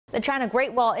The China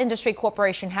Great Wall Industry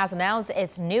Corporation has announced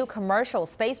its new commercial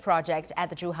space project at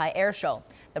the Zhuhai airshow.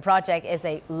 The project is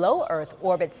a low Earth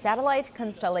orbit satellite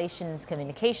constellation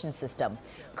communication system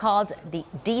called the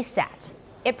DESat.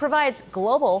 It provides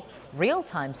global,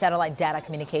 real-time satellite data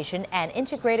communication and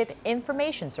integrated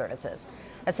information services.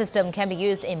 The system can be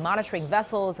used in monitoring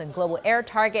vessels and global air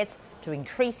targets to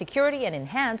increase security and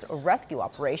enhance rescue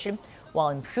operation while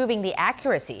improving the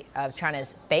accuracy of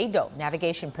China's Beidou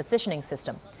navigation positioning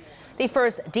system. The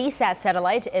first DESat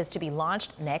satellite is to be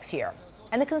launched next year,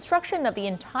 and the construction of the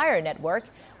entire network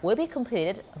will be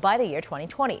completed by the year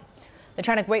 2020. The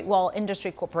China Great Wall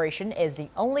Industry Corporation is the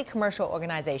only commercial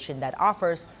organization that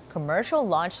offers commercial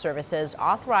launch services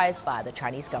authorized by the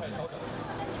Chinese government.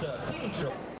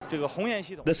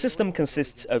 The system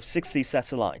consists of 60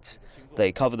 satellites.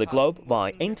 They cover the globe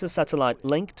by inter-satellite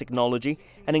link technology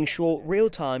and ensure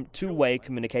real-time two-way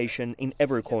communication in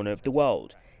every corner of the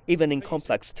world, even in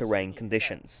complex terrain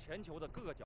conditions.